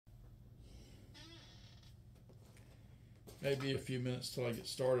maybe a few minutes till I get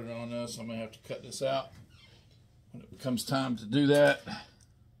started on this. I'm going to have to cut this out. When it becomes time to do that,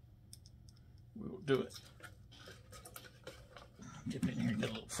 we will do it. Get in here and get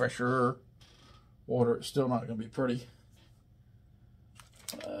a little fresher water. It's still not going to be pretty.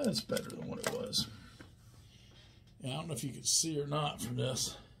 It's better than what it was. And I don't know if you can see or not from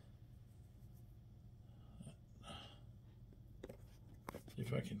this.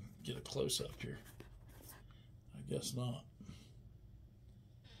 If I can get a close-up here. I guess not.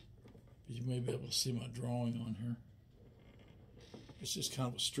 But you may be able to see my drawing on here. It's just kind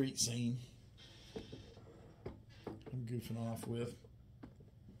of a street scene I'm goofing off with.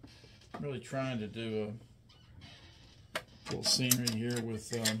 I'm really trying to do a little scenery here with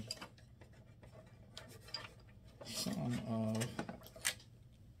some of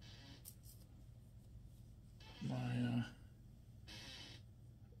my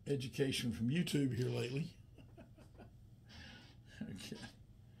education from YouTube here lately. Okay.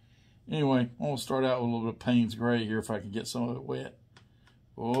 Anyway, I'm going to start out with a little bit of Payne's Gray here if I can get some of it wet.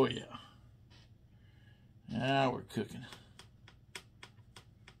 Oh, yeah. Now we're cooking.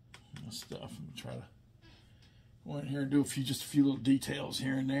 This stuff. I'm going to try to go in here and do just a few little details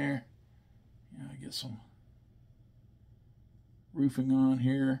here and there. Yeah, get some roofing on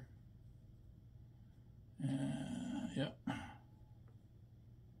here. Yep.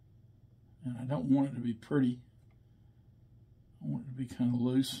 And I don't want it to be pretty. I want it to be kind of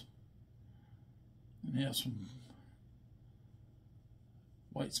loose. And have some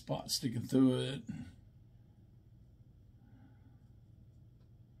white spots sticking through it.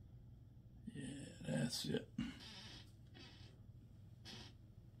 Yeah, that's it.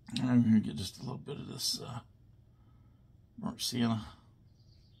 I'm going to get just a little bit of this burnt sienna.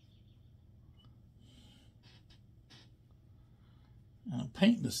 And I'm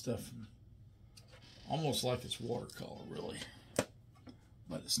painting this stuff almost like it's watercolor, really.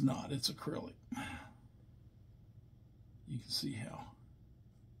 But it's not, it's acrylic. You can see how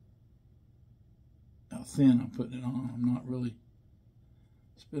thin I'm putting it on. I'm not really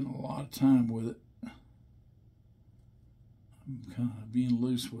spending a lot of time with it. I'm kind of being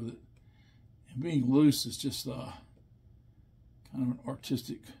loose with it. And being loose is just kind of an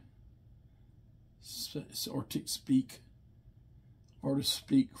artist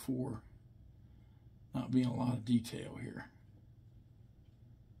speak for not being a lot of detail here.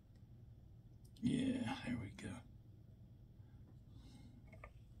 Yeah, there we go.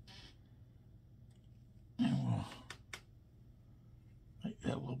 And we'll make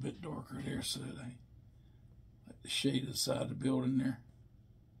that a little bit darker there so that like the shade of the side of the building there.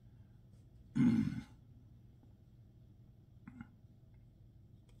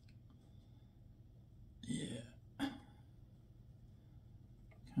 Yeah. Kind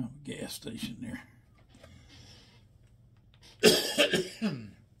of a gas station there.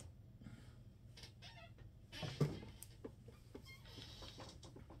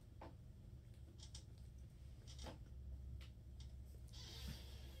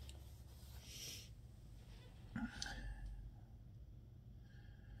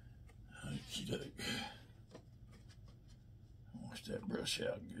 Wash that brush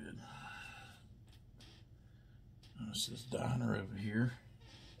out good. This is diner over here.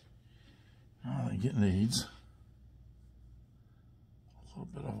 I think it needs a little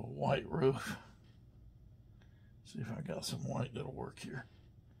bit of a white roof. See if I got some white that'll work here.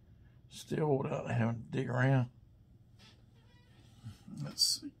 Still without having to dig around.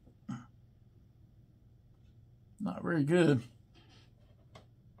 Let's see. Not very good.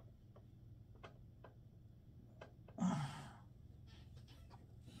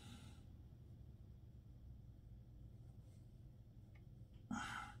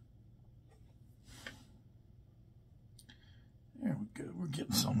 There we go. We're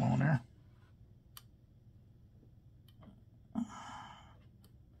getting some on there.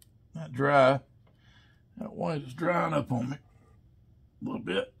 Not dry. That white is drying up on me a little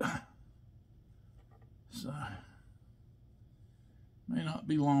bit. So may not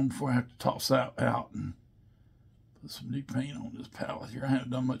be long before I have to toss that out and put some new paint on this palette here. I haven't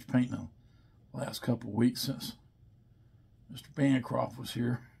done much painting the last couple of weeks since Mr. Bancroft was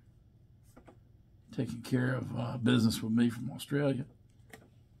here taking care of business with me from Australia.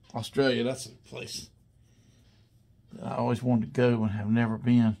 Australia, that's a place that I always wanted to go and have never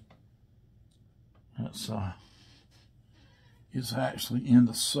been. It's actually in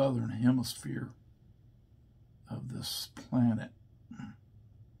the southern hemisphere of this planet,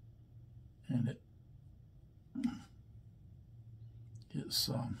 and it's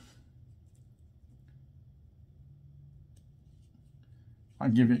I'll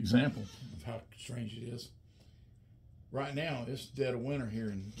give you an example of how strange it is. right now it's dead of winter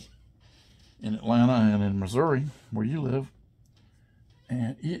here in Atlanta and in Missouri, where you live.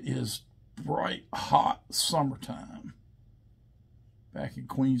 And it is bright, hot summertime back in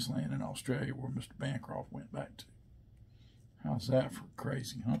Queensland and Australia, where Mr. Bancroft went back to. How's that for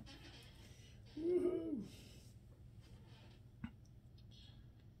crazy, huh? Woo-hoo.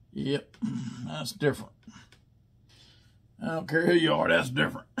 Yep, that's different. I don't care who you are, that's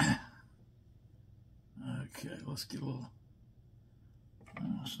different. Okay, let's get a little...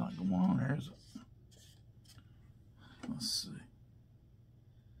 Oh, it's not going on there, is it? Let's see.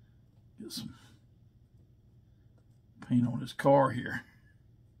 Get some paint on this car here.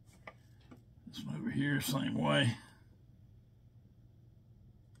 This one over here, same way.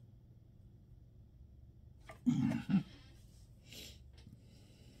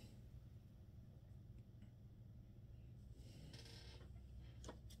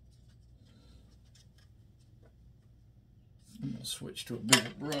 I'm going to switch to a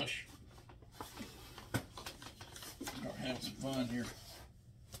bigger brush. Start having some fun here.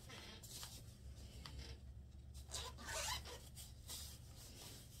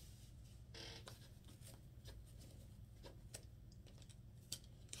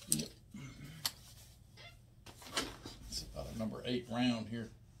 Yep. It's about a number 8 round here.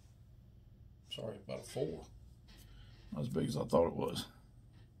 Sorry, about a 4. Not as big as I thought it was.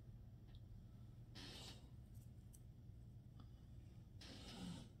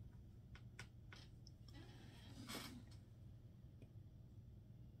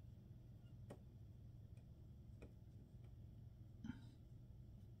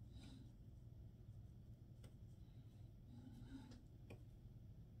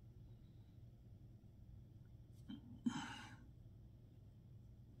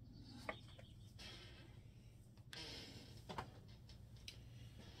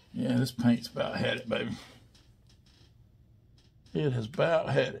 Yeah, this paint's about had it, baby. It has about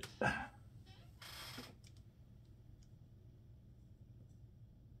had it.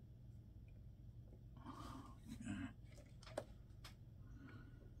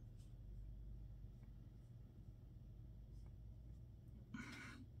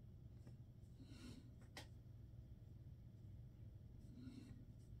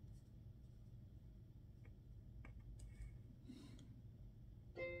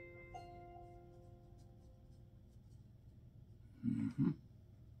 Mm-hmm.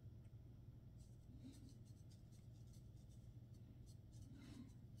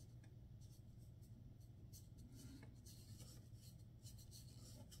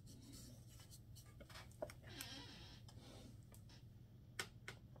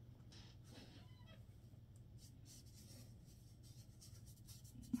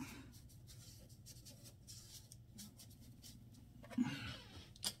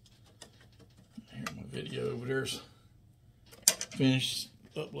 Here, my video over there's finished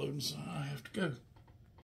uploading, so I have to go.